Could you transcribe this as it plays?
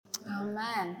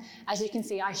Amen. As you can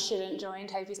see, I shouldn't join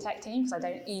Toby's tech team because I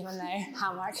don't even know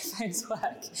how microphones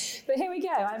work. But here we go.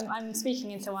 I'm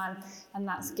speaking into one, and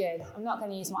that's good. I'm not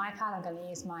going to use my iPad. I'm going to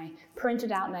use my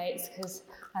printed out notes because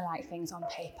I like things on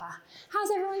paper. How's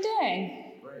everyone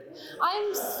doing? Great.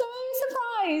 I'm so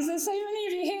surprised there's so many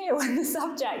of you here when the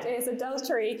subject is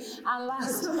adultery and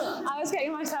lust. I was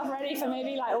getting myself ready for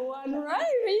maybe like one row,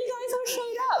 but you guys all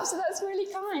showed up, so that's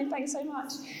really kind. Thanks so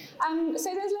much. So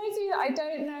there's loads of you that I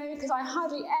don't know because I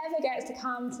hardly ever get to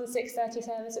come to the 6:30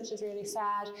 service, which is really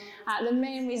sad. The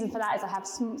main reason for that is I have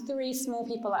 3 small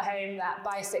people at home that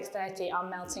by 6:30 are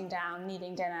melting down,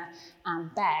 needing dinner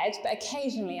and bed, but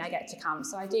occasionally I get to come,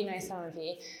 so I do know some of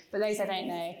you, but those I don't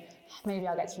know, maybe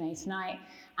I'll get to know you tonight.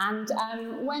 And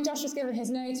when Josh was given his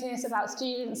notice about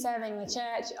students serving the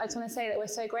church, I just want to say that we're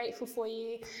so grateful for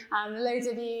you. Loads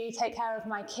of you take care of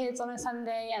my kids on a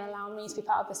Sunday and allow me to be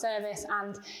part of the service,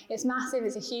 and it's massive,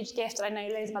 it's a huge gift, and I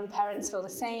know loads of other parents feel the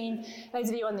same. Loads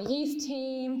of you on the youth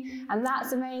team, and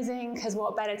that's amazing, because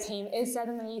what better team is there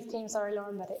than the youth team? Sorry,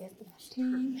 Lauren, but it is the best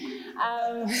team.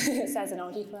 It says an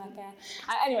old youth worker.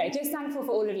 Anyway, just thankful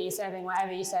for all of you serving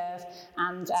wherever you serve,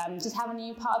 and just having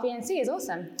you part of BNC is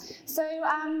awesome. So,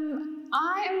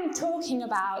 I am talking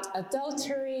about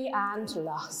adultery and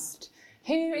lust.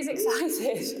 Who is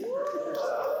excited?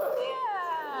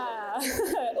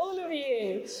 Yeah, all of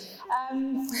you.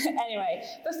 Anyway,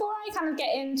 before I kind of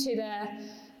get into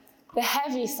the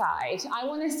heavy side, I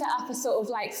want to set up a sort of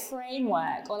like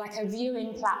framework or like a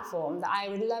viewing platform that I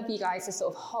would love you guys to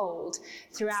sort of hold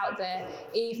throughout the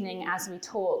evening as we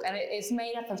talk. And it's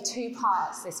made up of 2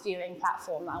 parts, this viewing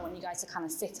platform that I want you guys to kind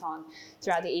of sit on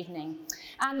throughout the evening.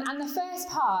 And the first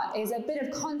part is a bit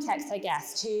of context, I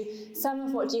guess, to some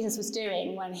of what Jesus was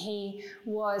doing when he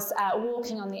was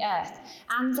walking on the earth.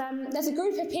 And there's a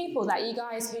group of people that you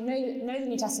guys who know the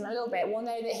New Testament a little bit will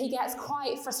know that he gets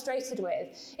quite frustrated with.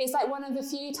 It's like one of the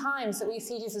few times that we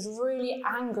see Jesus really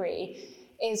angry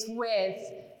is with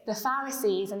the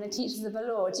Pharisees and the teachers of the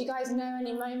law. Do you guys know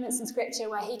any moments in Scripture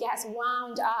where he gets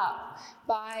wound up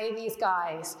by these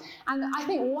guys? And I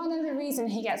think one of the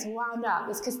reasons he gets wound up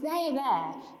is because they are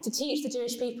there to teach the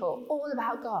Jewish people all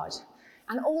about God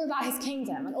and all about his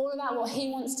kingdom and all about what he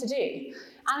wants to do.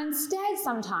 And instead,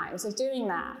 sometimes, of doing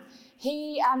that,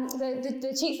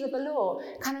 the teachers of the law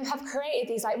kind of have created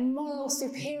these like moral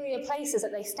superior places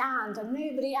that they stand, and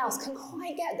nobody else can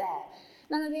quite get there.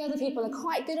 None of the other people are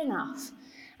quite good enough.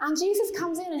 And Jesus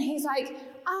comes in and he's like,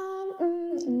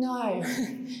 no,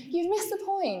 you've missed the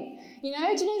point. You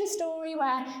know, do you know the story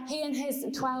where he and his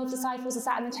 12 disciples are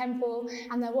sat in the temple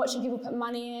and they're watching people put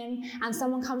money in, and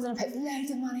someone comes in and puts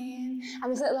loads of money in,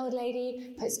 and this little old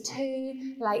lady puts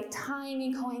 2 like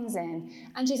tiny coins in,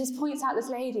 and Jesus points out this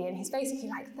lady and he's basically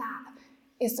like, that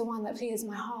is the one that pleases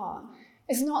my heart.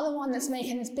 It's not the one that's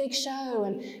making this big show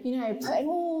and, you know, putting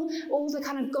all the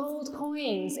kind of gold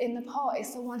coins in the pot.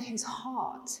 It's the one whose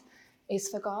heart is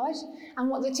for God. And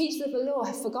what the teachers of the law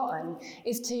have forgotten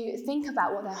is to think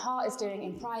about what their heart is doing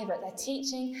in private. They're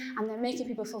teaching and they're making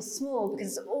people feel small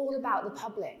because it's all about the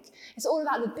public. It's all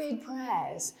about the big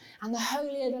prayers and the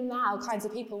holier-than-thou kinds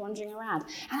of people wandering around.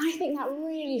 And I think that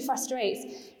really frustrates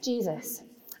Jesus.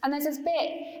 And there's this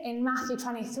bit in Matthew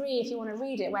 23, if you want to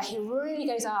read it, where he really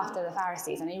goes after the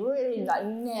Pharisees and he really like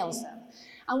nails them.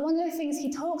 And one of the things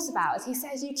he talks about is he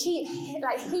says you keep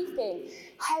heaping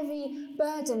heavy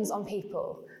burdens on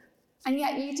people, and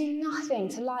yet you do nothing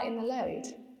to lighten the load.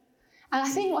 And I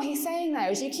think what he's saying there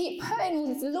is you keep putting all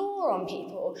this law on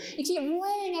people, you keep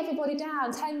weighing everybody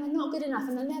down, telling them they're not good enough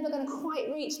and they're never going to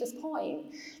quite reach this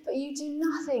point, but you do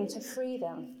nothing to free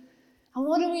them. And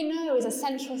what do we know is a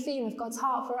central theme of God's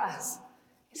heart for us?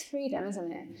 It's freedom, isn't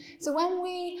it? So when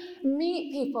we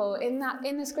meet people in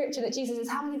the scripture that Jesus is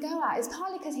having a go at, it's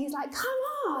partly because he's like, come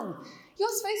on, you're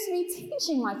supposed to be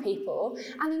teaching my people,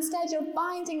 and instead you're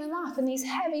binding them up in these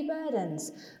heavy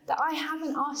burdens that I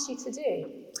haven't asked you to do.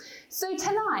 So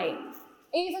tonight,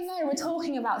 even though we're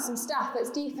talking about some stuff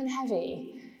that's deep and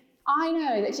heavy, I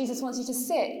know that Jesus wants you to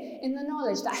sit in the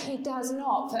knowledge that he does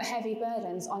not put heavy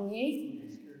burdens on you.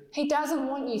 He doesn't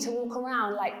want you to walk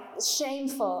around like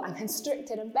shameful and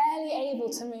constricted and barely able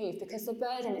to move because the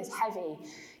burden is heavy.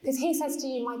 Because he says to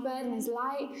you, my burden is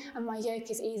light and my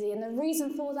yoke is easy. And the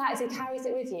reason for that is he carries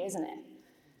it with you, isn't it?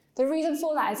 The reason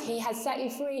for that is he has set you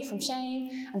free from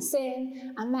shame and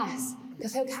sin and mess,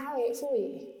 because he'll carry it for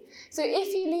you. So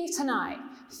if you leave tonight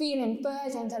feeling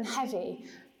burdened and heavy,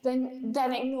 then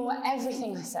ignore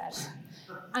everything I said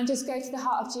and just go to the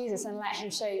heart of Jesus and let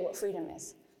him show you what freedom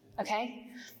is. Okay?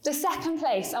 The second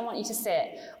place I want you to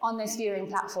sit on this viewing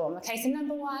platform. Okay, so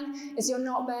number 1 is you're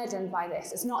not burdened by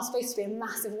this. It's not supposed to be a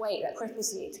massive weight that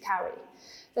cripples you to carry.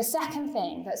 The second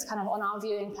thing that's kind of on our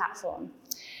viewing platform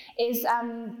is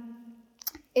actually,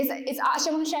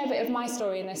 I want to share a bit of my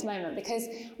story in this moment, because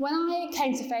when I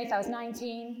came to faith, I was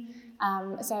 19,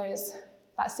 so it's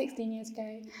about 16 years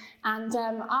ago, and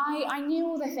I knew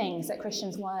all the things that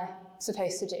Christians were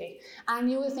supposed to do. I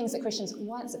knew all the things that Christians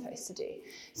weren't supposed to do.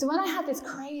 So when I had this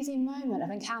crazy moment of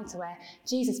encounter where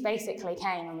Jesus basically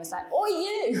came and was like, "Oh,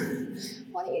 you,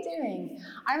 what are you doing?"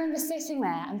 I remember sitting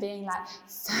there and being like,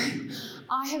 "So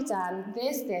I have done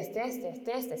this, and this,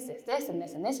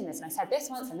 and I said this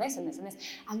once, and this,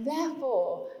 and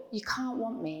therefore you can't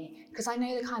want me because I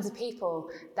know the kinds of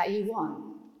people that you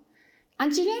want." And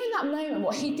do you know, in that moment,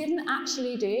 what he didn't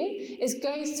actually do is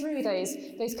go through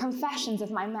those confessions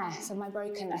of my mess and my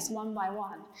brokenness one by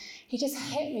one. He just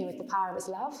hit me with the power of his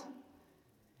love.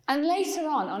 And later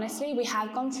on, honestly, we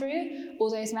have gone through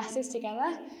all those messes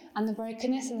together, and the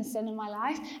brokenness and the sin in my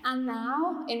life. And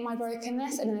now, in my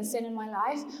brokenness and in the sin in my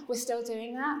life, we're still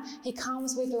doing that. He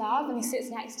comes with love and he sits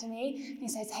next to me and he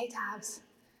says, "Hey, Tabs,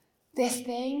 this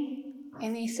thing, it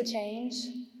needs to change.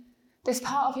 This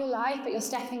part of your life that you're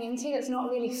stepping into that's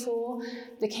not really for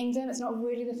the kingdom, it's not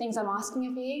really the things I'm asking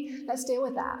of you, let's deal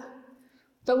with that."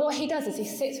 But what he does is he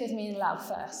sits with me in love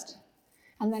first,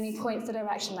 and then he points the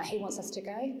direction that he wants us to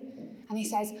go. And he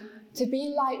says, to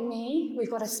be like me, we've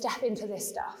got to step into this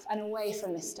stuff and away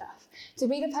from this stuff. To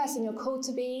be the person you're called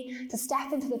to be, to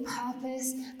step into the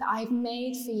purpose that I've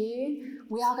made for you,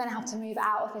 we are going to have to move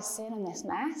out of this sin and this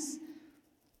mess.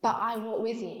 But I walk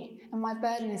with you, and my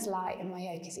burden is light and my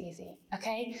yoke is easy,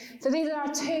 okay? So these are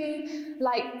our two,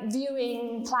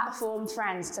 viewing platform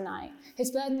friends tonight.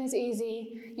 His burden is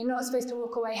easy. You're not supposed to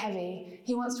walk away heavy.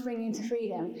 He wants to bring you into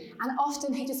freedom. And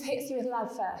often he just hits you with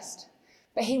love first.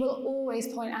 But he will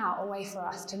always point out a way for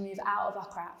us to move out of our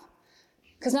crap.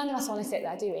 Because none of us want to sit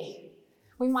there, do we?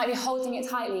 We might be holding it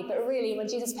tightly, but really, when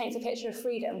Jesus paints a picture of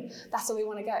freedom, that's where we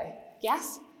want to go.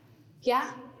 Yes? Yeah?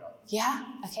 Yeah?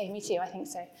 Okay, me too, I think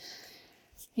so.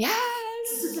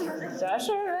 Yes!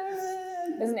 Joshua!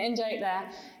 There's an in-joke there,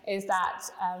 is that,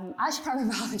 I actually can't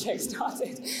remember how the joke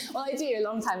started. Well, I do a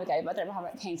long time ago, but I don't remember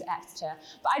how it came to Exeter.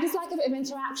 But I just like a bit of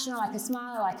interaction, or like a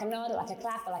smile, or like a nod, or like a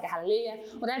clap, or like a hallelujah,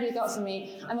 whatever you got from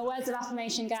me. I'm a words of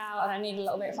affirmation gal, and I need a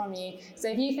little bit from you. So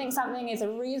if you think something is a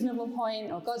reasonable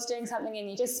point, or God's doing something and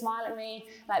you just smile at me,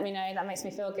 let me know. That makes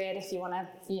me feel good if you want to,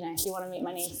 if you want to meet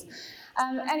my needs.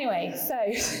 Anyway, so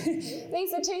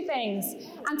these are two things.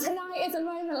 And tonight is a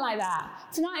moment like that.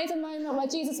 Tonight is a moment where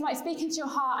Jesus might speak into your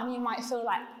heart and you might feel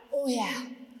like, oh yeah,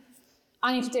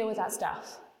 I need to deal with that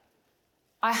stuff.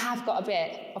 I have got a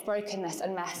bit of brokenness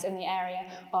and mess in the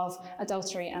area of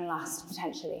adultery and lust,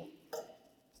 potentially.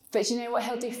 But you know what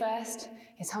he'll do first?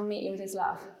 Is he'll meet you with his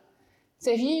love.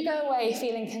 So if you go away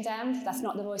feeling condemned, that's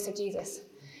not the voice of Jesus.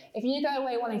 If you go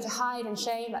away wanting to hide and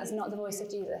shame, that's not the voice of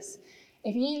Jesus.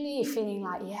 If you leave feeling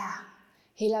like, yeah,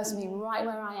 he loves me right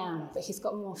where I am, but he's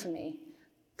got more for me,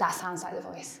 that sounds like the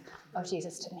voice of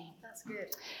Jesus to me. That's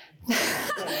good.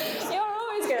 You're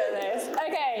always good at this.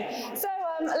 Okay, so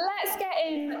let's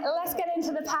get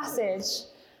into the passage.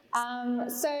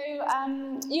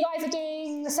 You guys are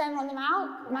doing the Sermon on the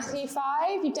Mount, Matthew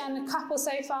 5. You've done a couple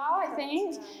so far, I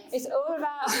think. It's all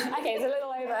about, okay, it's a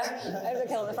little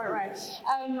overkill in the front row.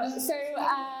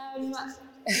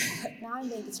 Now I'm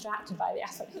being distracted by the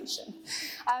affirmation.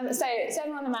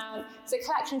 Sermon on the Mount, it's a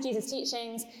collection of Jesus'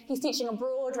 teachings. He's teaching a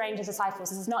broad range of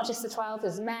disciples. This is not just the 12,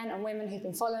 there's men and women who've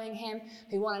been following him,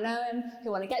 who want to know him,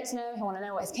 who want to get to know him, who want to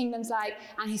know what his kingdom's like,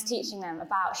 and he's teaching them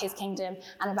about his kingdom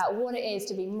and about what it is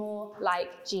to be more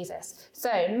like Jesus. So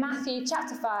Matthew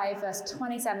chapter 5, verse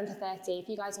 27 to 30. If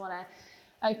you guys want to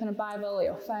open a Bible or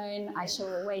your phone, I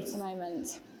shall wait a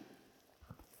moment.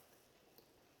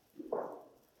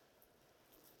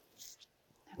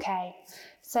 Okay,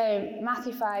 so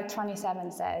Matthew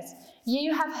 5:27 says,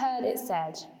 "You have heard it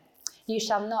said, you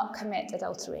shall not commit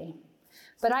adultery.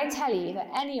 But I tell you that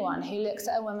anyone who looks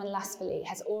at a woman lustfully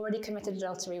has already committed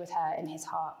adultery with her in his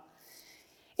heart.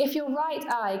 If your right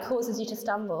eye causes you to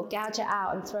stumble, gouge it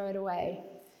out and throw it away.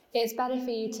 It's better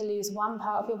for you to lose one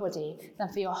part of your body than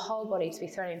for your whole body to be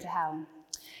thrown into hell.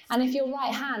 And if your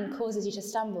right hand causes you to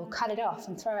stumble, cut it off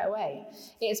and throw it away.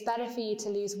 It's better for you to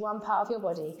lose one part of your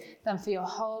body than for your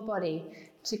whole body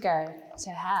to go to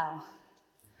hell."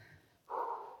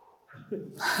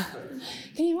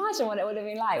 Can you imagine what it would have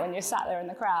been like when you're sat there in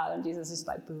the crowd and Jesus is just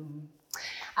like, boom.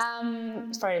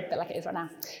 It's probably a bit like it is right now.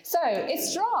 So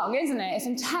it's strong, isn't it? It's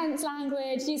intense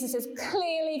language. Jesus has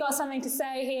clearly got something to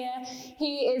say here.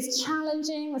 He is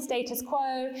challenging the status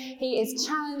quo. He is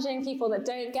challenging people that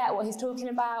don't get what he's talking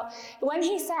about. When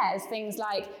he says things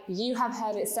like, "You have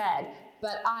heard it said,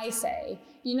 but I say,"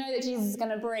 you know that Jesus is going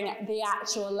to bring the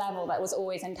actual level that was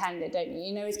always intended, don't you?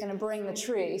 You know he's going to bring the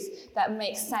truth that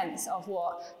makes sense of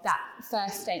what that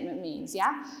first statement means,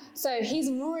 yeah? So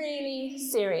he's really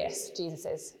serious, Jesus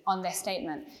is, on this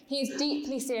statement. He is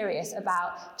deeply serious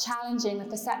about challenging the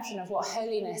perception of what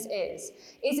holiness is.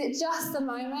 Is it just the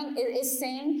moment, is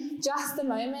sin just the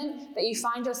moment that you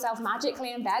find yourself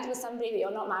magically in bed with somebody that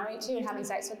you're not married to and having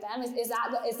sex with them? Is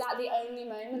that the only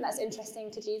moment that's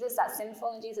interesting to Jesus, that's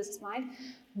sinful in Jesus' mind?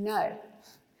 No.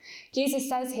 Jesus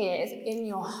says here it's in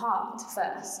your heart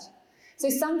first. So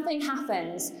something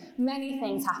happens, many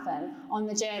things happen on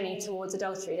the journey towards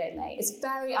adultery, don't they? It's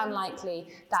very unlikely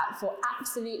that for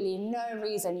absolutely no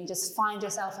reason you just find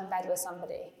yourself in bed with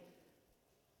somebody.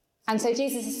 And so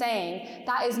Jesus is saying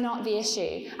that is not the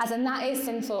issue, as in that is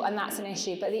sinful and that's an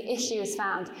issue, but the issue is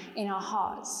found in our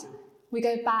hearts. We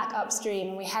go back upstream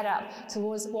and we head up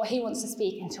towards what he wants to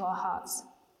speak into our hearts.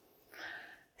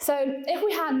 So if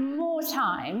we had more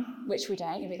time, which we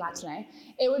don't, you'd be glad to know,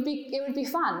 it would be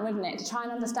fun, wouldn't it, to try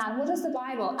and understand what does the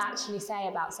Bible actually say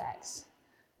about sex?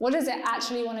 What does it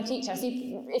actually want to teach us?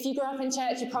 If you grew up in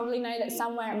church, you probably know that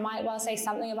somewhere it might well say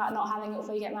something about not having it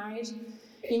before you get married.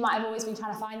 You might have always been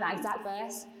trying to find that exact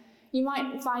verse. You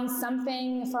might find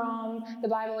something from the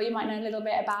Bible. You might know a little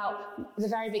bit about the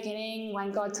very beginning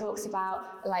when God talks about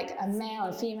like a male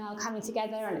and female coming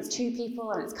together and it's two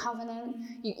people and it's covenant.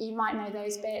 You might know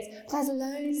those bits. But there's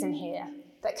loads in here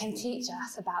that can teach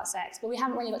us about sex, but we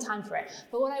haven't really got time for it.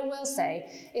 But what I will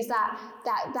say is that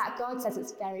God says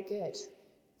it's very good.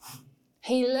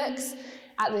 He looks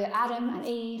at the Adam and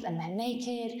Eve and they're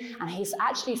naked and he's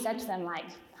actually said to them like,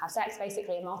 have sex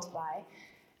basically and multiply.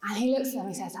 And he looks at them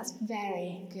and he says, that's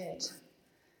very good.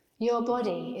 Your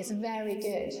body is very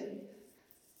good.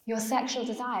 Your sexual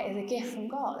desire is a gift from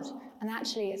God. And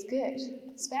actually it's good.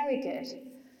 It's very good.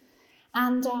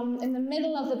 And in the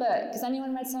middle of the book, has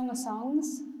anyone read Song of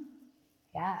Songs?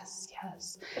 Yes.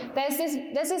 There's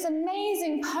this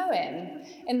amazing poem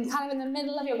in the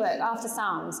middle of your book after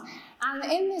Psalms. And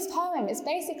in this poem, it's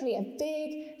basically a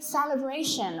big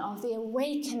celebration of the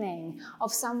awakening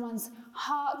of someone's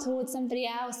heart towards somebody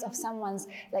else, of someone's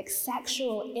like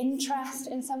sexual interest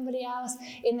in somebody else,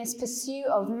 in this pursuit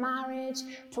of marriage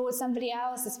towards somebody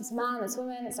else, this man, this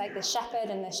woman. It's like the shepherd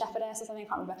and the shepherdess or something, I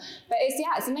can't remember. But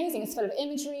it's amazing. It's full of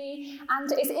imagery and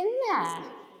it's in there.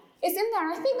 It's in there.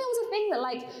 And I think there was a thing that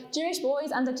like Jewish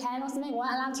boys under 10 or something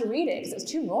weren't allowed to read it because it was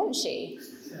too raunchy.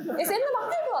 It's in the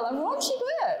Bible, a raunchy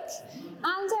book.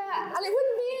 And it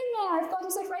wouldn't be in there if God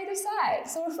was afraid of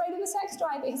sex or afraid of the sex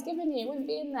drive that he's given you. It wouldn't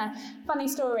be in there. Funny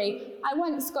story. I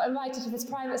once got invited to this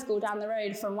private school down the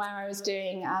road from where I was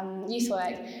doing youth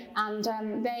work. And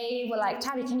they were like,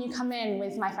 Tabi, can you come in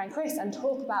with my friend Chris and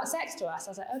talk about sex to us?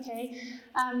 I was like, okay.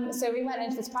 So we went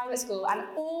into this private school and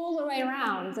all the way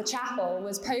around the chapel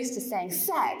was posters saying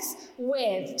sex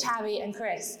with Tabi and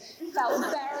Chris. Felt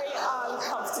very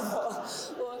uncomfortable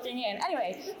walking in.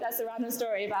 Anyway, that's a random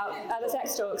story about the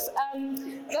sex talks.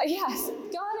 But yes,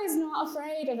 God is not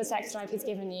afraid of the sex drive he's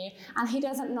given you, and he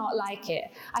doesn't not like it.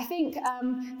 I think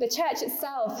the church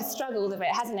itself has struggled a bit,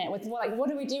 hasn't it, with what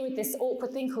do we do with this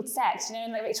awkward thing called sex? You know,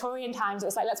 in the Victorian times, it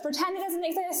was like, let's pretend it doesn't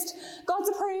exist. God's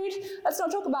a prude. Let's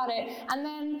not talk about it. And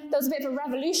then there was a bit of a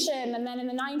revolution, and then in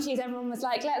the 90s, everyone was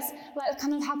like, let's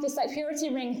kind of have this like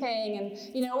purity ring thing,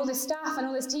 and you know, all this stuff and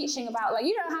all this teaching about like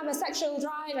you don't have a sexual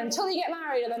drive until you get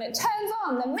married, and then it turns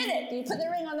on the minute you put the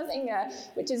ring on the finger,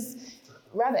 which is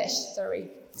rubbish.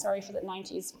 Sorry for the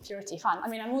 90s purity fun. I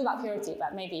mean, I'm all about purity,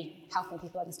 but maybe helping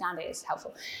people understand it is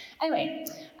helpful. Anyway,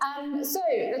 so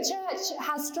the church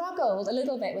has struggled a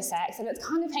little bit with sex, and it's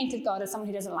kind of painted God as someone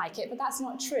who doesn't like it, but that's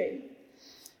not true.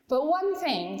 But one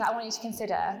thing that I want you to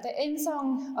consider, that in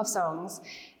Song of Songs,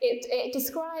 it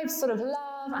describes sort of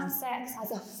love and sex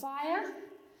as a fire.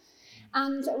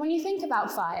 And when you think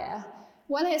about fire,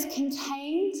 when it's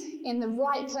contained in the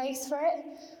right place for it,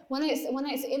 when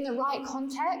it's in the right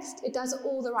context, it does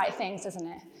all the right things, doesn't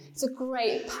it? It's a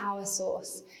great power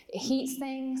source. It heats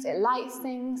things, it lights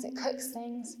things, it cooks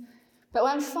things. But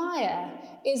when fire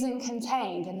isn't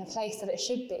contained in the place that it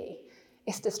should be,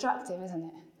 it's destructive, isn't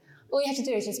it? All you have to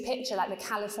do is just picture like the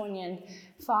Californian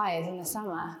fires in the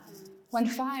summer. When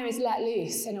fire is let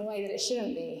loose in a way that it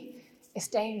shouldn't be, it's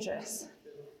dangerous.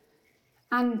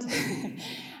 And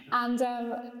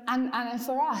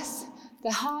for us,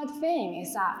 the hard thing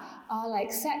is that our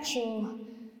like sexual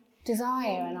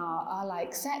desire and our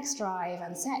like sex drive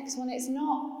and sex, when it's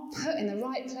not put in the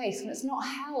right place, when it's not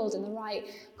held in the right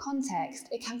context,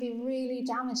 it can be really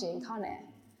damaging, can't it?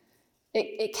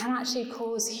 It can actually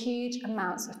cause huge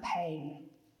amounts of pain.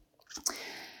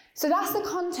 So that's the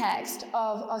context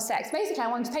of sex. Basically, I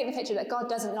want to paint the picture that God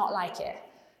doesn't not like it.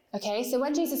 Okay, so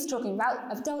when Jesus is talking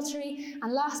about adultery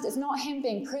and lust, it's not him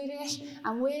being prudish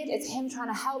and weird, it's him trying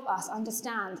to help us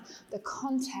understand the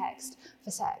context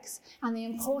for sex and the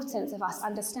importance of us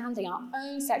understanding our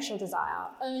own sexual desire,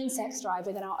 our own sex drive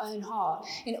within our own heart,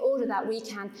 in order that we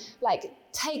can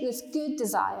take this good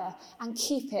desire and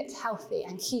keep it healthy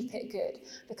and keep it good,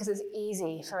 because it's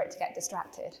easy for it to get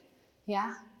distracted.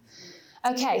 Yeah?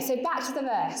 Okay, so back to the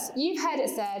verse. You've heard it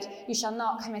said, you shall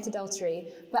not commit adultery.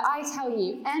 But I tell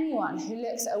you, anyone who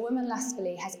looks at a woman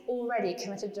lustfully has already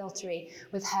committed adultery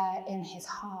with her in his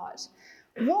heart.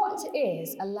 What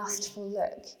is a lustful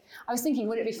look? I was thinking,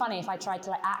 would it be funny if I tried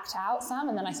to act out some?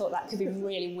 And then I thought that could be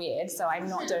really weird, so I'm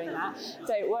not doing that.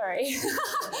 Don't worry.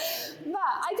 But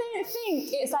I don't think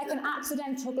it's like an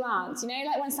accidental glance. You know,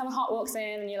 like when someone hot walks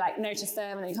in and you notice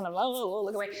them and then you kind of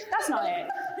look away. That's not it.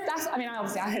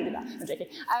 Obviously I don't do that. I'm joking.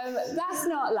 That's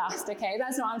not lust, okay?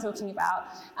 That's not what I'm talking about.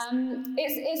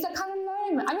 It's a kind of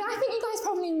moment. I think you guys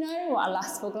probably know what a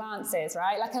lustful glance is,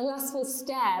 right? Like a lustful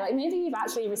stare. Like maybe you've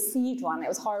actually received one. It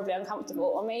was horribly uncomfortable,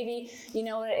 or maybe you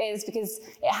know what it is because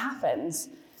it happens.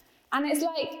 And it's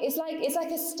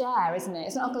like a stare, isn't it?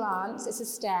 It's not a glance, it's a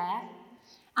stare.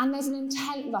 And there's an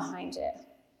intent behind it.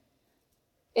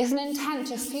 It's an intent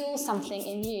to feel something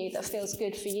in you that feels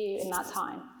good for you in that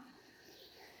time.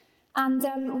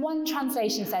 And one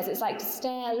translation says it's like to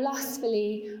stare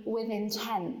lustfully with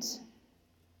intent.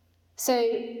 So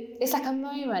it's like a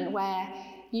moment where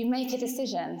you make a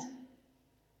decision.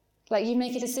 Like you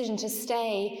make a decision to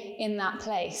stay in that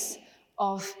place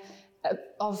of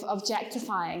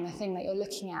objectifying the thing that you're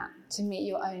looking at to meet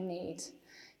your own need.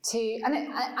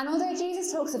 And although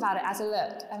Jesus talks about it as a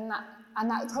look, and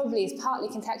that probably is partly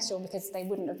contextual because they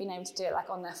wouldn't have been able to do it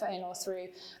on their phone or through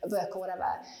a book or whatever.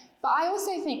 But I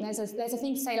also think there's a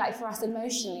thing to say for us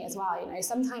emotionally as well.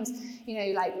 Sometimes we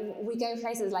go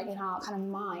places in our kind of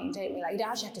mind, don't we? We don't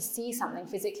actually have to see something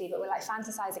physically, but we're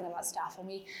fantasizing about stuff, and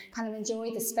we kind of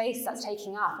enjoy the space that's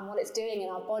taking up and what it's doing in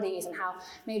our bodies, and how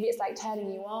maybe it's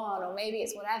turning you on, or maybe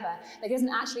it's whatever. It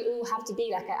doesn't actually all have to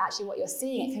be actually what you're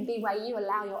seeing. It can be where you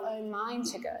allow your own mind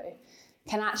to go.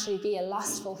 Can actually be a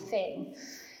lustful thing.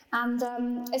 And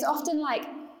it's often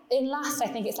in lust, I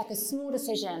think it's a small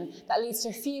decision that leads to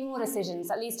a few more decisions,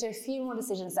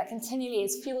 that continually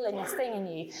is fueling this thing in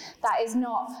you that is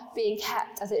not being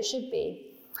kept as it should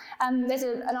be. There's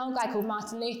an old guy called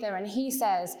Martin Luther, and he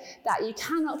says that you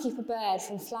cannot keep a bird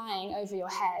from flying over your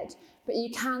head, but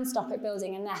you can stop it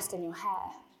building a nest in your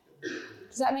hair.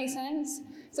 Does that make sense?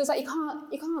 So it's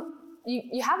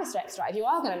you have a sex drive, you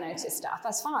are going to notice stuff,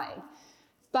 that's fine.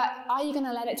 But are you going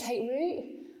to let it take root?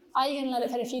 Are you going to let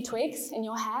it put a few twigs in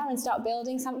your hair and start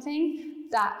building something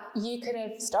that you could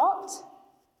have stopped?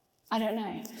 I don't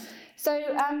know. So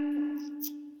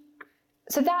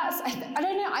that's, I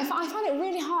don't know, I find it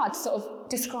really hard to sort of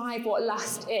describe what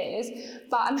lust is,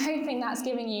 but I'm hoping that's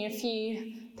giving you a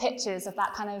few pictures of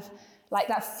that kind of,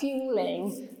 that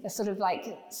fueling, the sort of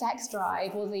sex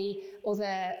drive, or the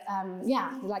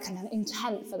kind of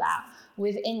intent for that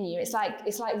within you. It's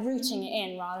like rooting it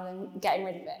in rather than getting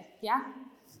rid of it. Yeah?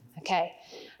 Okay.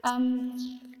 And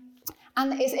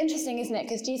it's interesting, isn't it?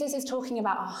 Because Jesus is talking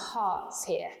about our hearts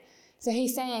here. So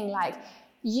he's saying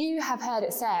you have heard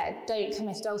it said, don't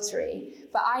commit adultery,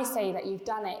 but I say that you've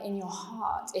done it in your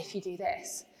heart if you do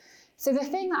this. So the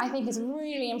thing that I think is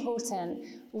really important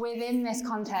within this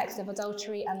context of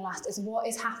adultery and lust is what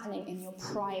is happening in your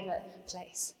private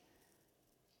place.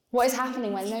 What is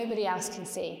happening when nobody else can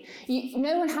see?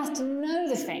 No one has to know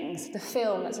the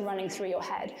film that's running through your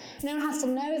head. No one has to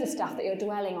know the stuff that you're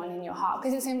dwelling on in your heart,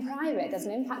 because it's in private. It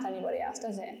doesn't impact anybody else,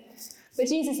 does it? But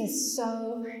Jesus is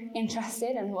so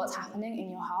interested in what's happening in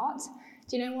your heart.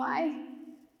 Do you know why?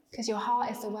 Because your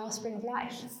heart is the wellspring of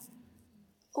life.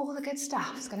 All the good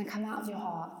stuff is going to come out of your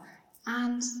heart,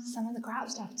 and some of the crap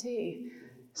stuff too.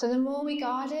 So the more we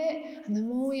guard it, and the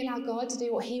more we allow God to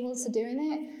do what he wants to do in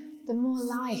it, the more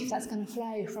life that's going to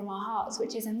flow from our hearts,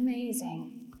 which is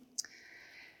amazing.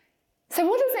 So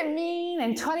what does it mean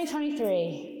in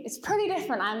 2023? It's pretty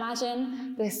different, I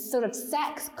imagine, this sort of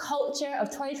sex culture of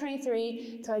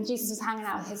 2023 to when Jesus was hanging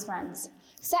out with his friends.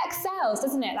 Sex sells,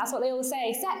 doesn't it? That's what they all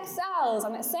say. Sex sells,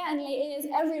 and it certainly is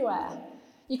everywhere.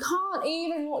 You can't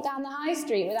even walk down the high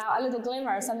street without a little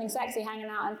glimmer of something sexy hanging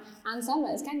out on Ann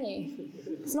Summers, can you?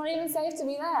 It's not even safe to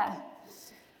be there.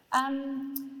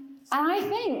 And I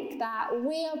think that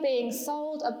we are being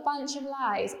sold a bunch of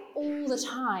lies all the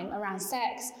time around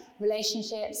sex,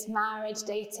 relationships, marriage,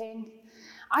 dating.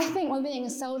 I think we're being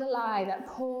sold a lie that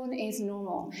porn is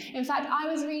normal. In fact, I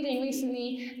was reading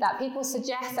recently that people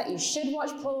suggest that you should watch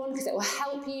porn because it will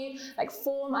help you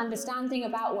form understanding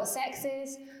about what sex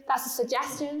is. That's a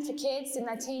suggestion for kids in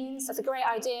their teens. That's a great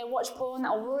idea. Watch porn.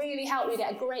 That will really help you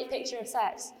get a great picture of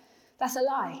sex. That's a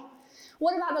lie.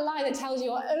 What about the lie that tells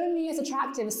you you're only as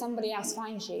attractive as somebody else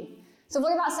finds you? So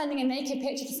what about sending a naked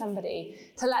picture to somebody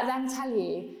to let them tell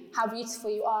you how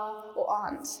beautiful you are or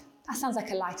aren't? That sounds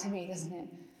like a lie to me, doesn't it?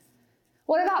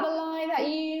 What about the lie that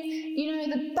you know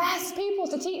the best people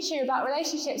to teach you about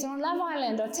relationships are on Love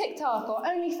Island or TikTok or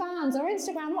OnlyFans or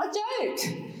Instagram? What a joke!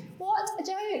 What a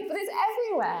joke! But it's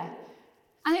everywhere.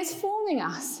 And it's forming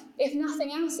us, if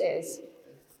nothing else is.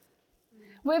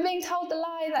 We're being told the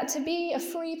lie that to be a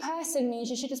free person means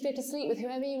you should just be able to sleep with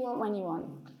whoever you want when you want.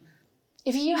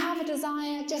 If you have a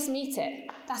desire, just meet it.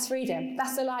 That's freedom.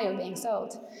 That's the lie you're being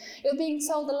sold. You're being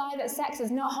sold the lie that sex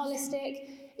is not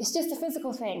holistic. It's just a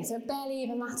physical thing, so it barely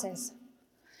even matters.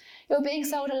 You're being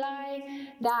sold a lie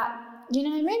that, maybe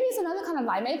it's another kind of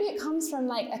lie. Maybe it comes from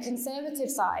a conservative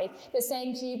side that's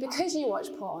saying to you, because you watch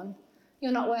porn,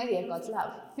 you're not worthy of God's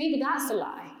love. Maybe that's the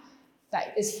lie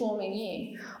that is forming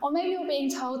you. Or maybe you're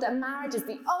being told that marriage is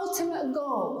the ultimate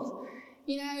goal.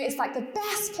 It's the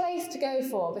best place to go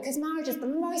for because marriage is the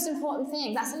most important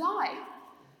thing. That's a lie.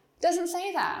 It doesn't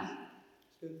say that.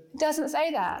 It doesn't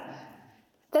say that.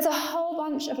 There's a whole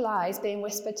bunch of lies being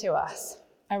whispered to us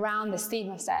around this theme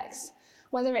of sex.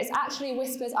 Whether it's actually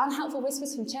whispers, unhelpful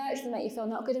whispers from church that make you feel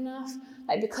not good enough,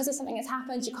 because of something that's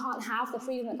happened, you can't have the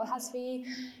freedom that God has for you.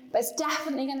 But it's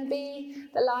definitely going to be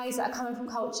the lies that are coming from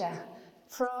culture,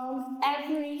 from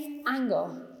every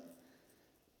angle.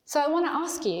 So I want to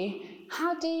ask you,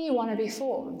 how do you want to be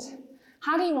formed?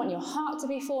 How do you want your heart to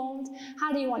be formed?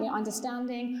 How do you want your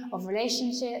understanding of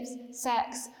relationships,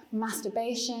 sex,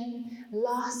 masturbation,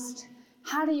 lust?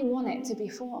 How do you want it to be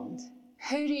formed?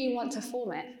 Who do you want to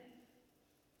form it?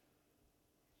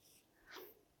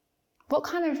 What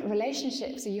kind of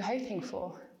relationships are you hoping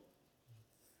for?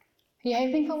 Are you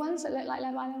hoping for ones that look like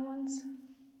Love Island ones?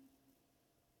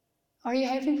 Or are you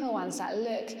hoping for ones that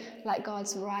look like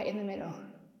God's right in the middle?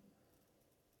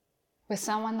 With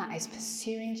someone that is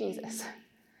pursuing Jesus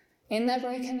in their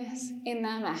brokenness, in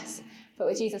their mess, but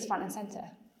with Jesus front and centre.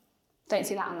 Don't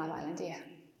see that on Love Island, do you?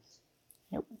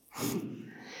 Nope.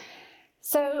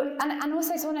 So, and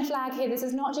also I want to flag here, this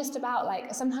is not just about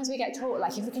sometimes we get taught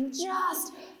if we can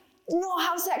just not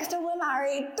have sex till we're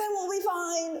married, then we'll be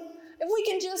fine. If we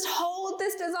can just hold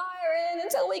this desire in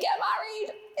until we get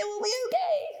married, it will be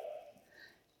okay.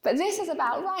 But this is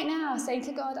about right now saying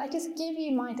to God, I just give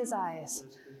you my desires.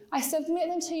 I submit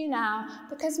them to you now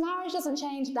because marriage doesn't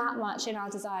change that much in our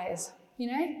desires,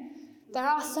 There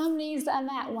are some needs that are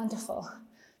met, wonderful.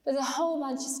 There's a whole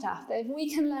bunch of stuff that if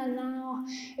we can learn now,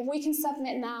 if we can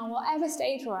submit now, whatever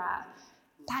stage we're at,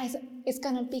 it's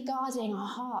going to be guarding our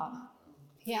heart,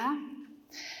 yeah?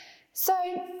 So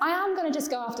I am going to just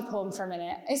go after porn for a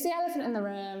minute. It's the elephant in the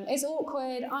room. It's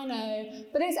awkward, I know,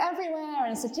 but it's everywhere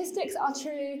and statistics are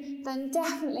true. Then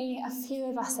definitely a few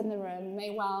of us in the room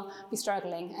may well be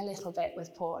struggling a little bit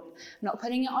with porn. I'm not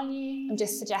putting it on you. I'm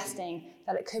just suggesting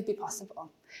that it could be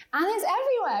possible. And it's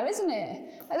everywhere, isn't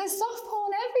it? There's soft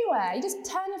porn everywhere. You just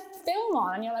turn a film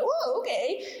on and you're like, whoa,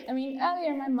 okay.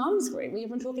 Earlier in my mum's group, we've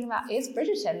been talking about, is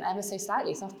Bridgerton ever so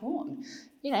slightly soft porn?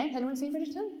 Has anyone seen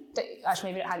Bridgerton?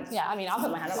 Actually, maybe it hadn't. Yeah, I'll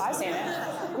put my hand up. I've seen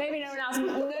it. Maybe nobody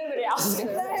else is going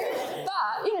to say.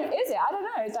 But, is it? I don't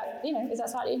know. Is that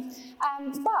slightly?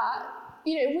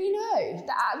 We know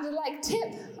that at the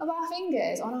tip of our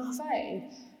fingers on our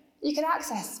phone, you can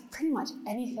access pretty much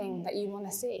anything that you want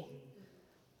to see.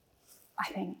 I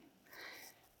think.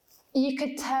 You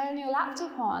could turn your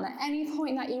laptop on at any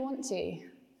point that you want to,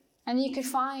 and you could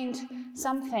find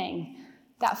something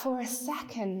that for a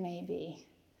second maybe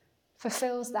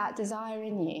fulfills that desire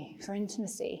in you for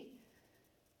intimacy.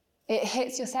 It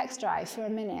hits your sex drive for a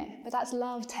minute, but that's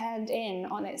love turned in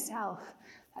on itself.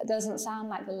 That doesn't sound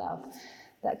like the love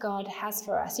that God has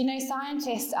for us.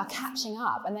 Scientists are catching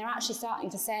up and they're actually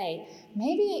starting to say,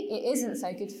 maybe it isn't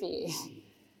so good for you.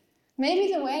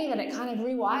 Maybe the way that it kind of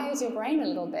rewires your brain a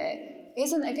little bit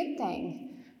isn't a good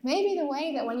thing. Maybe the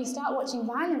way that when you start watching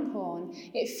violent porn,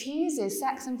 it fuses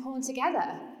sex and porn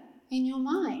together in your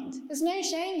mind. There's no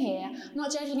shame here. I'm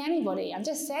not judging anybody. I'm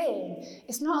just saying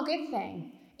it's not a good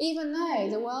thing, even though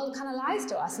the world kind of lies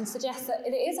to us and suggests that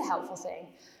it is a helpful thing.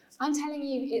 I'm telling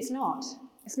you it's not.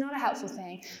 It's not a helpful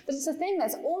thing, but it's a thing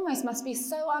that's almost must be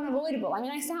so unavoidable.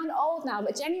 I sound old now,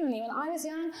 but genuinely, when I was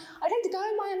young, I'd have to go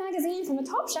and buy a magazine from the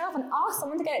top shelf and ask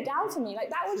someone to get it down for me.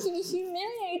 That would be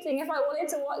humiliating if I wanted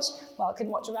to watch, I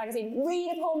couldn't watch a magazine,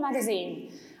 read a porn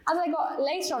magazine. As I got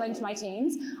later on into my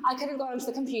teens, I could have gone onto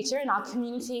the computer in our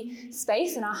community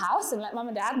space in our house and let mum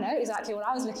and dad know exactly what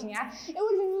I was looking at. It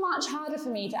would have been much harder for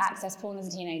me to access porn as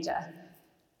a teenager.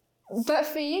 But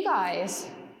for you guys,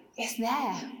 it's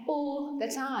there all the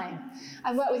time.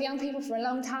 I've worked with young people for a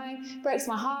long time. It breaks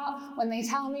my heart when they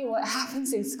tell me what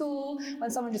happens in school,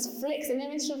 when someone just flicks an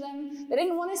image of them. They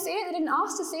didn't want to see it, they didn't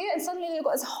ask to see it, and suddenly they've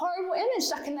got this horrible image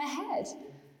stuck in their head.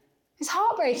 It's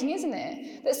heartbreaking, isn't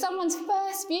it? That someone's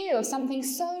first view of something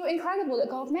so incredible that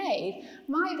God made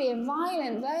might be a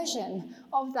violent version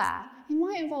of that. It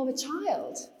might involve a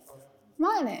child,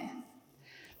 mightn't it?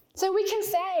 So we can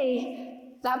say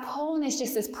that porn is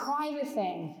just this private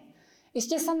thing. It's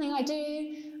just something I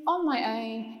do on my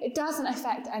own. It doesn't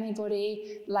affect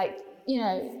anybody.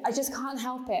 I just can't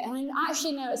help it. And I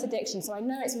actually know it's addiction, so I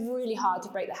know it's really hard to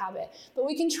break the habit. But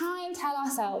we can try and tell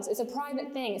ourselves it's a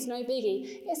private thing, it's no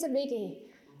biggie. It's a biggie.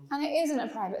 And it isn't a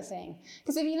private thing.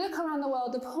 Because if you look around the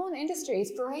world, the porn industry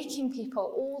is breaking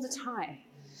people all the time.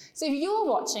 So if you're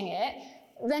watching it,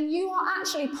 then you are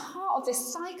actually part of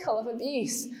this cycle of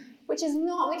abuse, which is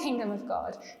not the kingdom of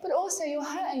God, but also you're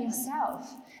hurting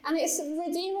yourself. And it's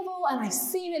redeemable, and I've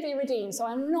seen it be redeemed, so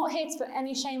I'm not here to put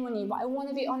any shame on you, but I want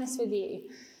to be honest with you,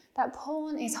 that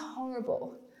porn is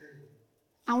horrible.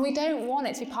 And we don't want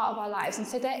it to be part of our lives, and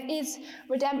so there is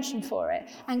redemption for it,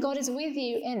 and God is with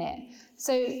you in it.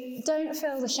 So don't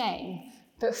feel the shame,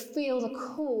 but feel the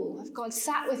call of God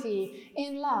sat with you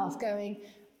in love, going,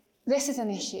 this is an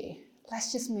issue,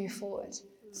 let's just move forward.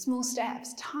 Small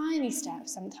steps, tiny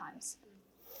steps sometimes.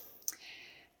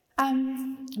 Let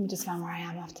me just find where I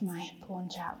am after my porn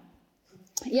chat.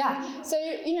 Yeah, so,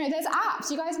 there's apps.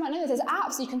 You guys might know there's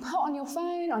apps you can put on your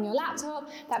phone, on your laptop,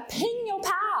 that ping your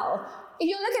pal if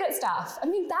you're looking at stuff. I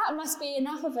mean, that must be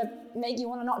enough of a make you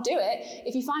want to not do it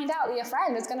if you find out that your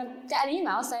friend is going to get an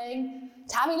email saying,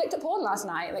 Tabi looked at porn last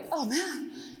night. Like, oh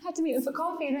man, I had to meet them for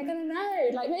coffee and they're going to know.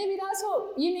 Like, maybe that's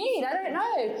what you need. I don't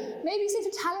know. Maybe you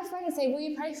need to tell a friend and say, will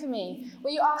you pray for me?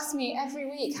 Will you ask me every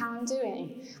week how I'm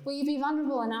doing? Will you be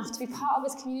vulnerable enough to be part of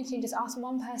this community and just ask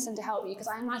one person to help you? Because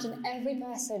I imagine every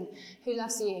person who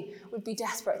loves you would be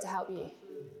desperate to help you.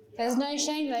 There's no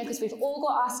shame though, because we've all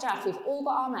got our stuff. We've all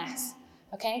got our mess.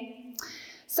 Okay?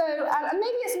 So, and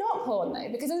maybe it's not porn though,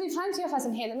 because there's plenty of us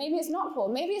in here that maybe it's not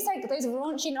porn. Maybe it's like those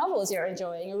raunchy novels you're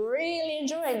enjoying. You're really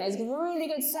enjoying those really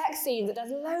good sex scenes that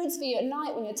does loads for you at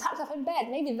night when you're tucked up in bed.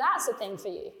 Maybe that's the thing for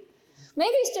you.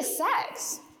 Maybe it's just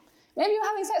sex. Maybe you're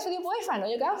having sex with your boyfriend or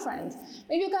your girlfriend.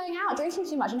 Maybe you're going out drinking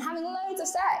too much and having loads of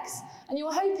sex, and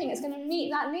you're hoping it's going to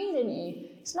meet that need in you.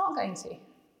 It's not going to.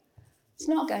 It's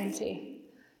not going to.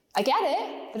 I get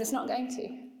it, but it's not going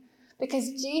to.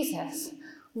 Because Jesus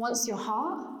wants your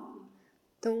heart,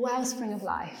 the wellspring of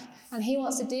life. And he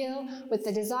wants to deal with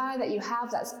the desire that you have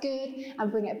that's good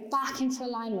and bring it back into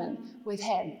alignment with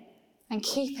him and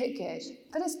keep it good.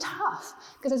 But it's tough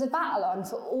because there's a battle on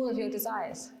for all of your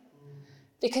desires.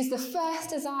 Because the first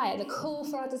desire, the call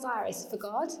for our desire is for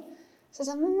God. So there's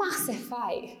a massive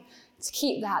fight to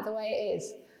keep that the way it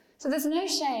is. So there's no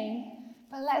shame,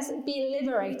 but let's be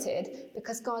liberated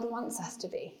because God wants us to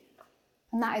be.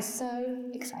 And that is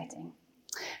so exciting.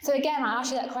 So again, I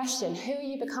ask you that question, who are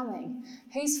you becoming?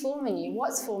 Who's forming you?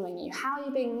 What's forming you? How are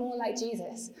you being more like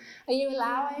Jesus? Are you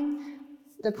allowing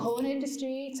the porn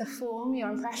industry to form your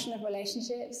impression of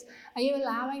relationships? Are you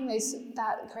allowing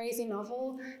that crazy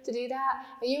novel to do that?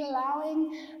 Are you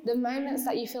allowing the moments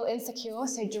that you feel insecure,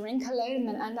 so drink alone and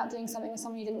then end up doing something with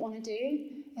someone you didn't want to do?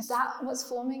 Is that what's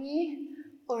forming you?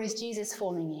 Or is Jesus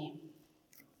forming you?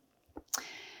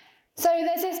 So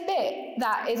there's this bit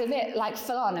that is a bit like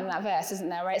full on in that verse, isn't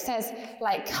there, where it says,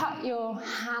 like, cut your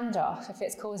hand off if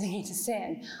it's causing you to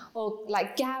sin, or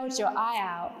like gouge your eye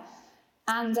out.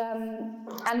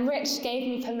 And Rich gave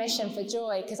me permission for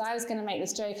joy, because I was going to make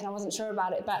this joke and I wasn't sure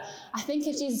about it, but I think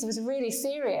if Jesus was really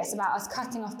serious about us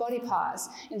cutting off body parts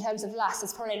in terms of lust,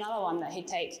 there's probably another one that he'd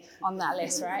take on that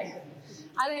list, right?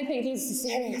 I don't think Jesus is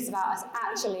serious about us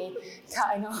actually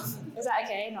cutting off. Is that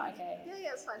okay? Not okay?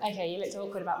 Yeah, it's fine. Okay, you looked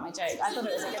awkward about my joke. I thought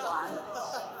it was a good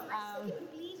one.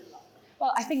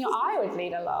 Well, I think your eye would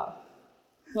bleed a lot.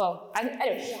 Well,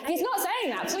 anyway, he's not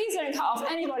saying that. Please don't cut off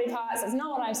any body parts. That's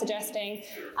not what I'm suggesting.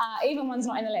 Even one's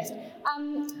not in the list.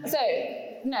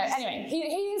 No, anyway,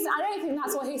 I don't think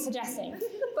that's what he's suggesting.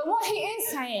 But what he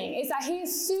is saying is that he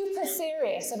is super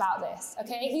serious about this,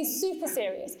 okay? He's super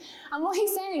serious. And what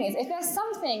he's saying is, if there's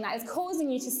something that is causing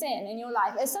you to sin in your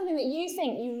life, there's something that you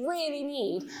think you really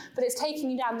need, but it's taking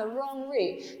you down the wrong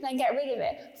route, then get rid of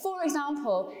it. For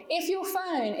example, if your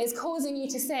phone is causing you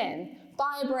to sin,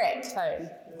 buy a brick phone.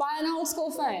 Buy an old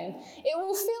school phone. It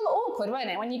will feel awkward,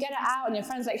 won't it? When you get it out and your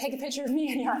friend's like, take a picture of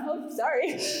me, and you're like, oh,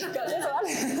 sorry, got this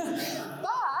one.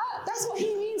 But that's what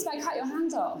he means by cut your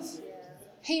hand off.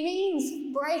 He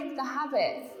means break the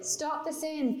habit, stop the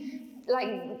sin,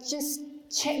 like just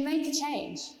make a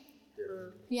change.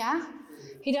 Yeah?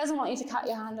 He doesn't want you to cut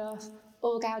your hand off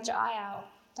or gouge your eye out.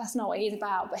 That's not what he's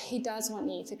about, but he does want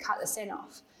you to cut the sin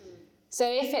off. So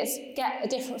if it's get a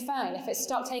different phone, if it's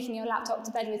stop taking your laptop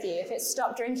to bed with you, if it's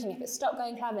stop drinking, if it's stop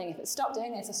going clubbing, if it's stop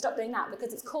doing this or stop doing that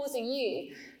because it's causing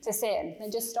you to sin,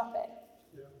 then just stop it.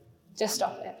 Yeah. Just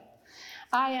stop it.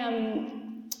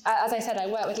 As I said, I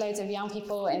worked with loads of young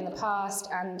people in the past,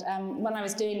 and when I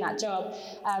was doing that job,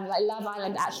 like Love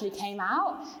Island actually came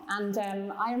out, and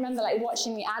I remember like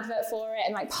watching the advert for it,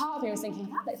 and like part of me was thinking,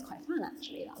 that looks quite fun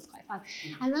actually, that was quite fun.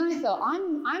 And then I thought,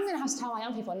 I'm going to have to tell my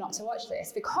young people not to watch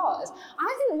this, because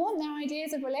I didn't want their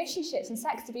ideas of relationships and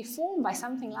sex to be formed by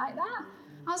something like that.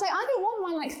 I was like, I don't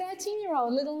want my like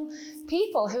 13-year-old little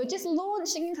people who are just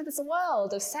launching into this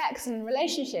world of sex and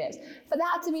relationships for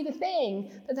that to be the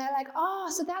thing that they're like, oh,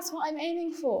 so that's what I'm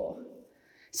aiming for.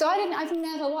 So I've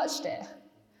never watched it.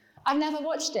 I've never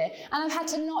watched it. And I've had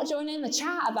to not join in the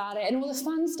chat about it and all the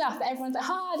fun stuff that everyone's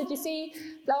like, did you see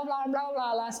blah, blah, blah,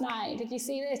 blah last night? Did you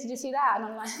see this? Did you see that? And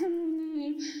I'm like,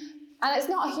 no. And it's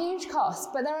not a huge cost,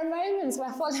 but there are moments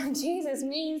where following Jesus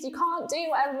means you can't do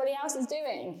what everybody else is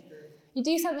doing. You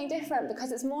do something different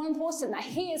because it's more important that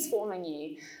he is forming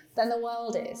you than the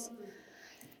world is.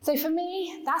 So for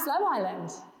me, that's Love Island.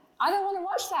 I don't want to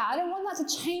watch that. I don't want that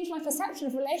to change my perception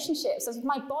of relationships, of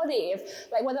my body, of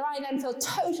like whether I then feel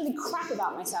totally crap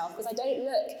about myself because I don't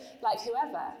look like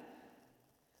whoever.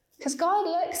 Because God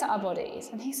looks at our bodies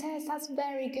and he says, that's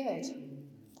very good.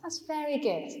 That's very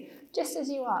good, just as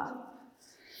you are.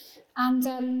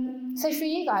 And so for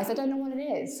you guys, I don't know what it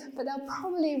is, but there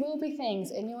probably will be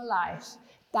things in your life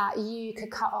that you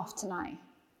could cut off tonight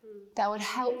that would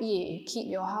help you keep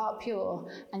your heart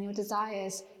pure and your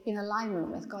desires in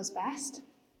alignment with God's best.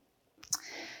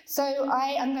 So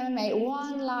I am going to make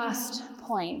one last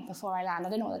point before I land. I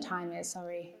don't know what the time is,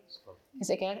 sorry. Is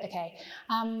it good? Okay.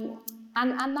 And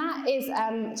that is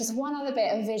just one other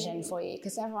bit of vision for you,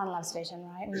 because everyone loves vision,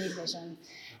 right? We need vision.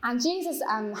 And Jesus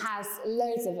has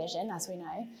loads of vision, as we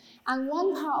know. And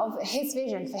one part of his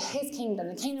vision for his kingdom,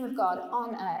 the kingdom of God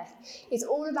on earth, is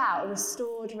all about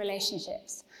restored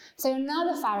relationships. So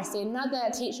another Pharisee, another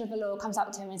teacher of the law, comes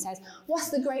up to him and says, what's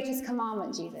the greatest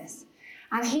commandment, Jesus?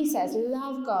 And he says,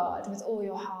 love God with all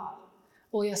your heart,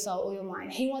 all your soul, all your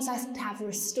mind. He wants us to have a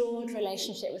restored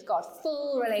relationship with God,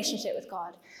 full relationship with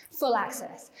God, full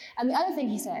access. And the other thing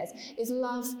he says is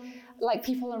love like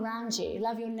people around you,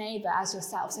 love your neighbor as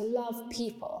yourself, so love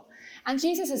people. And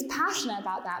Jesus is passionate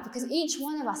about that because each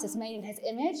one of us is made in his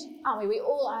image, aren't we? We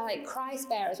all are like Christ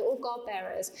bearers, we're all God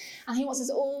bearers. And he wants us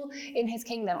all in his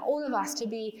kingdom, all of us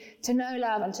to know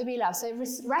love and to be loved. So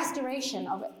restoration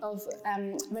of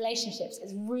relationships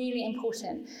is really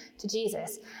important to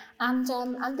Jesus. And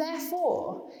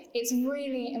therefore, it's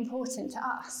really important to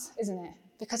us, isn't it?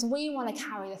 Because we want to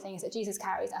carry the things that Jesus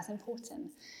carries as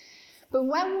important. But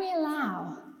when we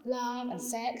allow love and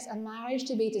sex and marriage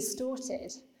to be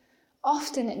distorted,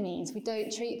 often it means we don't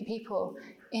treat the people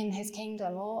in his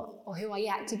kingdom or who are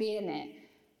yet to be in it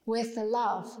with the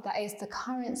love that is the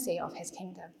currency of his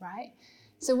kingdom, right?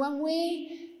 So when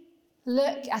we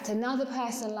look at another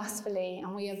person lustfully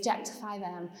and we objectify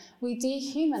them, we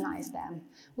dehumanize them.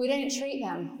 We don't treat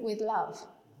them with love.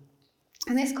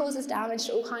 And this causes damage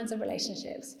to all kinds of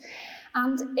relationships.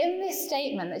 And in this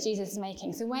statement that Jesus is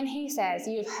making, so when he says,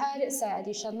 you've heard it said,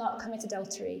 you shall not commit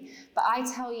adultery, but I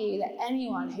tell you that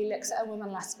anyone who looks at a woman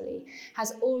lustfully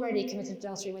has already committed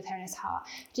adultery with her in his heart.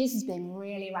 Jesus is being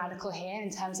really radical here in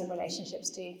terms of relationships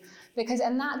too. Because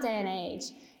in that day and age,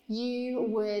 you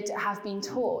would have been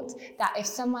taught that if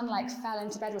someone like fell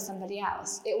into bed with somebody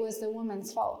else, it was the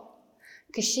woman's fault.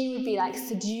 Because she would be like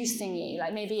seducing you,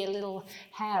 like maybe a little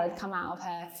hair had come out of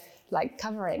her like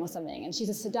covering or something, and she's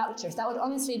a seductress. That would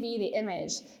honestly be the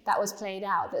image that was played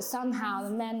out, that somehow the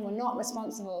men were not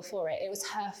responsible for it. It was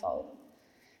her fault.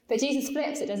 But Jesus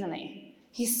flips it, doesn't he?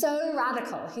 He's so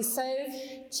radical. He's so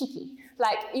cheeky.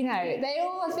 Like, you know, they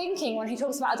all are thinking when he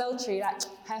talks about adultery, like,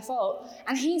 her fault.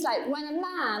 And he's like, when a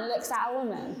man looks at a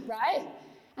woman, right?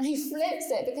 And he flips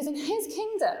it, because in his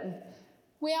kingdom,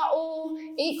 we are all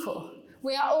equal.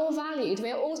 We are all valued.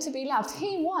 We are all to be loved.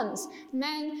 He wants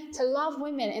men to love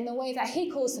women in the way that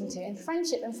he calls them to, in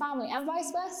friendship and family, and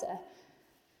vice versa.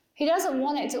 He doesn't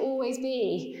want it to always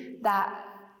be that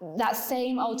that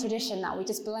same old tradition that we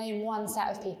just blame one set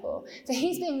of people. So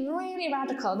he's been really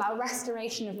radical about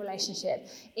restoration of relationship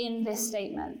in this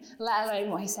statement, let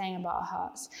alone what he's saying about our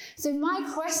hearts. So my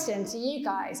question to you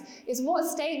guys is, what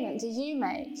statement do you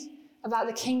make about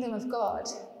the kingdom of God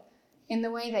in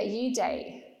the way that you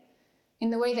date,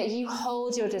 in the way that you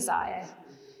hold your desire,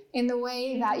 in the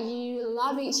way that you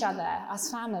love each other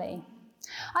as family?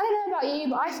 I don't know about you,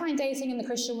 but I find dating in the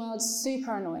Christian world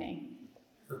super annoying.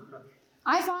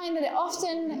 I find that it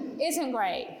often isn't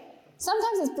great.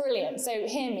 Sometimes it's brilliant, so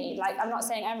hear me, like I'm not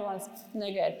saying everyone's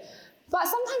no good. But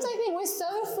sometimes I think we're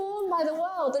so formed by the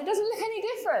world that it doesn't look any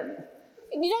different.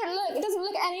 It doesn't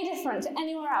look any different to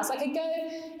anywhere else. I could go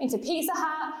into Pizza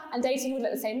Hut and dating would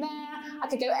look the same there. I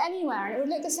could go anywhere and it would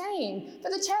look the same.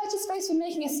 But the church is supposed to be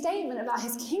making a statement about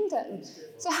his kingdom.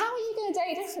 So how are you going to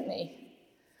date differently?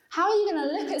 How are you going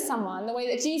to look at someone the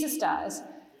way that Jesus does,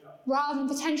 rather than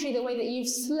potentially the way that you've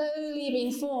slowly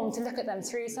been formed to look at them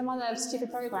through some other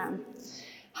stupid program?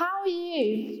 How are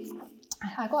you?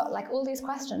 I've got like all these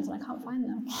questions and I can't find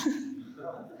them.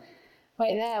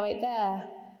 Wait there.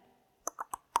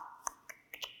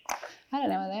 I don't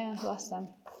know where they are, I've lost them.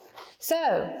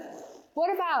 So,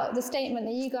 what about the statement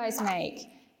that you guys make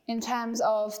in terms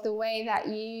of the way that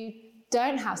you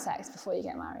don't have sex before you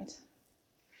get married?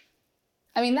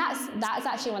 I mean, that's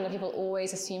actually one that people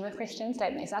always assume of Christians,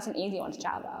 don't they? So that's an easy one to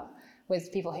chat about with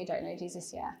people who don't know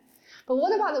Jesus yet. But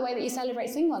what about the way that you celebrate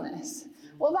singleness?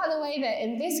 What about the way that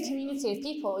in this community of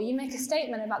people, you make a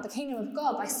statement about the kingdom of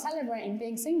God by celebrating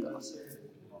being single?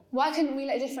 Why couldn't we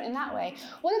look different in that way?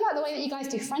 What about the way that you guys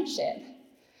do friendship?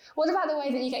 What about the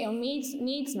way that you get your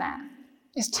needs met?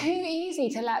 It's too easy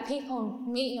to let people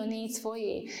meet your needs for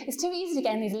you. It's too easy to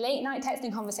get in these late night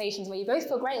texting conversations where you both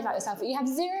feel great about yourself, but you have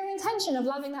zero intention of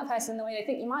loving that person the way they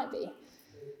think you might be.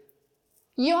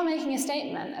 You are making a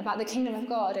statement about the kingdom of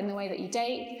God in the way that you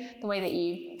date, the way that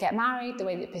you get married, the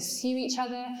way that you pursue each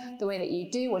other, the way that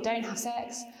you do or don't have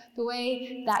sex, the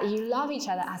way that you love each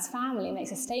other as family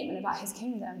makes a statement about his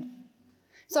kingdom.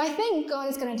 So I think God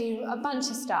is going to do a bunch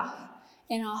of stuff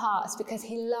in our hearts because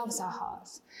he loves our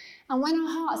hearts. And when our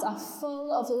hearts are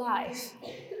full of life,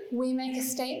 we make a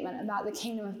statement about the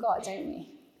kingdom of God, don't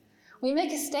we? We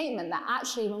make a statement that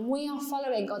actually when we are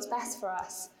following God's best for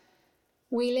us,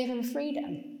 we live in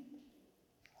freedom.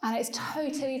 And it's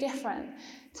totally different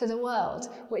to the world,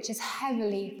 which is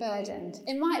heavily burdened.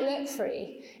 It might look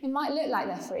free. It might look like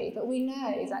they're free, but we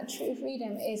know that true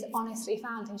freedom is honestly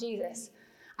found in Jesus.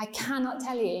 I cannot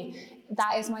tell you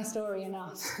that is my story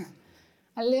enough.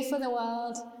 I lived for the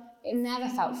world. It never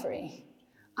felt free.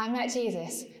 I met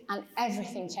Jesus and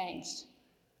everything changed.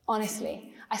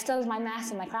 Honestly, I still have my mess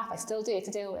and my crap, I still do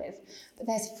to deal with. But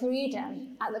there's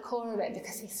freedom at the core of it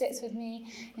because he sits with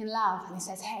me in love and he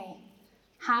says, hey,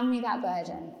 hand me that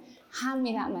burden, hand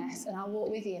me that mess, and I'll walk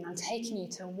with you and I'm taking you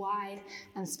to a wide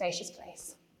and spacious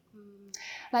place.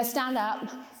 Let's stand up.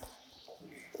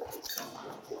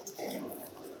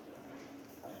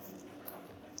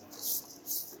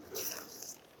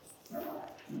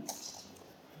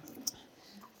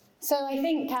 So I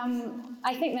think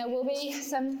there will be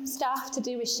some stuff to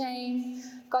do with shame.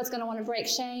 God's going to want to break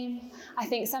shame. I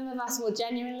think some of us will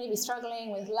genuinely be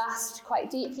struggling with lust quite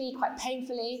deeply, quite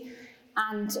painfully,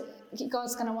 and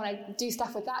God's going to want to do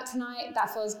stuff with that tonight.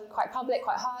 That feels quite public,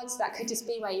 quite hard, so that could just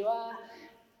be where you are.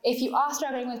 If you are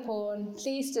struggling with porn,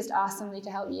 please just ask somebody to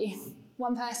help you.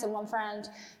 One person, one friend,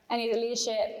 any of the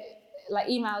leadership, like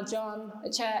email John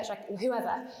at church, like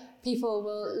whoever. People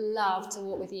will love to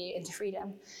walk with you into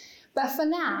freedom. But for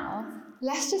now,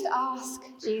 let's just ask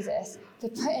Jesus to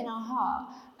put in our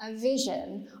heart a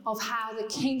vision of how the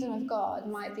kingdom of God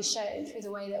might be shown through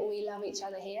the way that we love each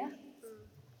other here.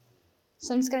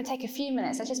 So I'm just going to take a few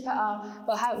minutes. Let's just put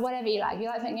whatever you like. If you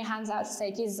like putting your hands out to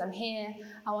say, Jesus, I'm here.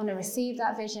 I want to receive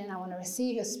that vision. I want to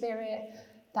receive your spirit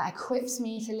that equips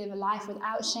me to live a life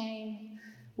without shame,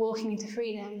 walking into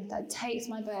freedom, that takes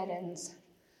my burdens.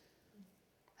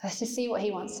 Let's just see what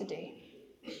he wants to do.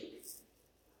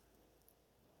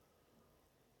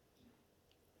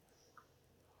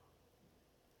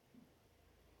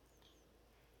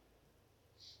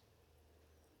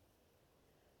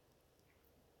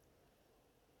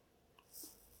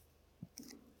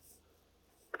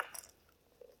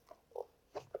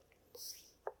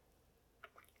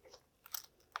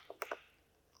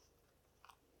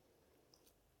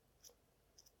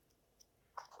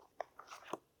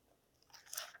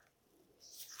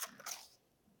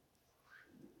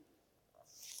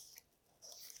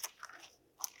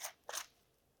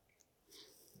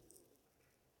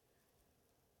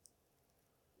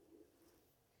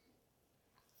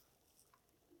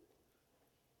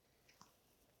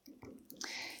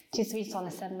 Jesus, we just want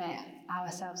to submit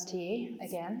ourselves to you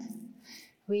again.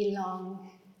 We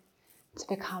long to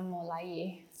become more like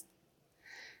you.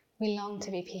 We long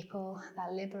to be people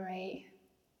that liberate,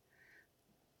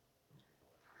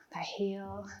 that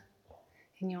heal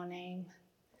in your name,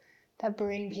 that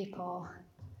bring people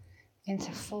into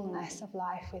fullness of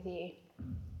life with you.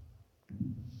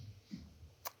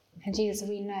 And Jesus,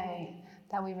 we know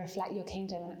that we reflect your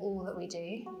kingdom in all that we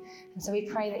do. And so we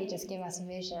pray that you just give us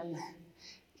vision.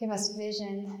 Give us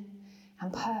vision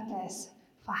and purpose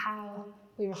for how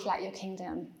we reflect your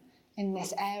kingdom in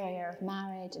this area of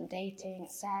marriage and dating,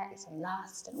 sex and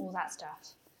lust and all that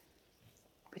stuff.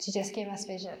 Would you just give us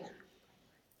vision?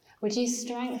 Would you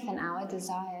strengthen our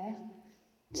desire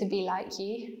to be like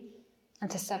you and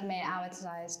to submit our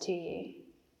desires to you?